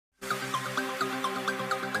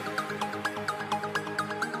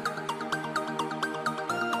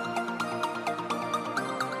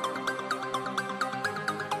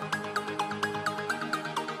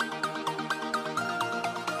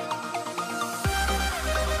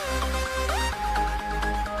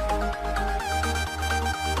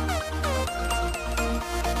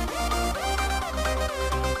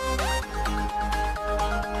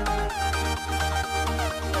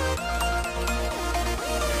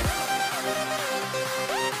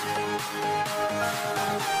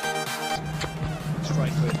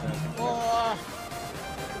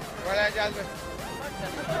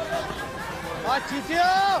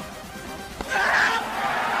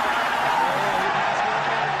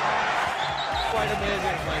Quite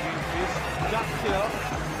amazing. I mean, he's ducked here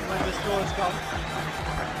when the scores come.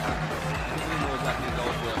 He knows exactly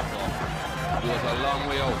how to work for. He was a long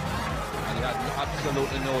way out, and he had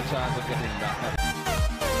absolutely no chance of getting that.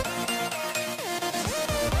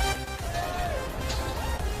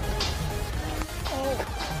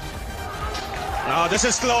 Now this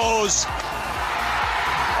is close.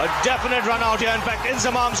 A definite run out here. In fact,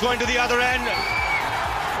 Inzamam's going to the other end,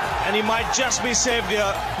 and he might just be saved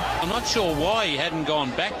here. I'm not sure why he hadn't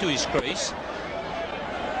gone back to his crease.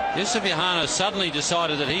 Yusuf Yohana suddenly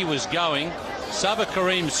decided that he was going. Sabah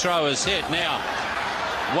Kareem's throw is hit. Now,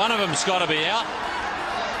 one of them's got to be out,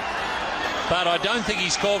 but I don't think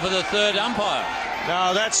he's called for the third umpire.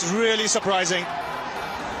 Now that's really surprising.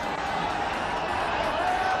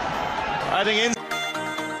 I think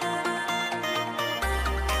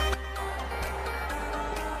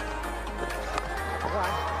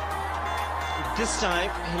this time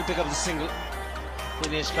he'll pick up the single.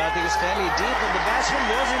 Dinesh Karthik is fairly deep, and the batsman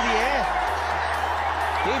was in the air.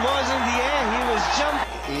 He was in the air, he was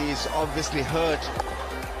jumping. He's obviously hurt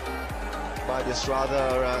by this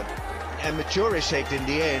rather amateurish hit in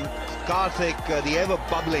the end. Karthik, the ever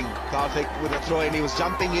bubbling Karthik with a throw, and he was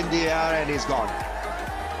jumping in the air and he's gone.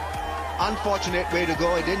 Unfortunate way to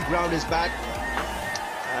go. He didn't ground his bat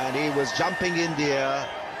and he was jumping in the air.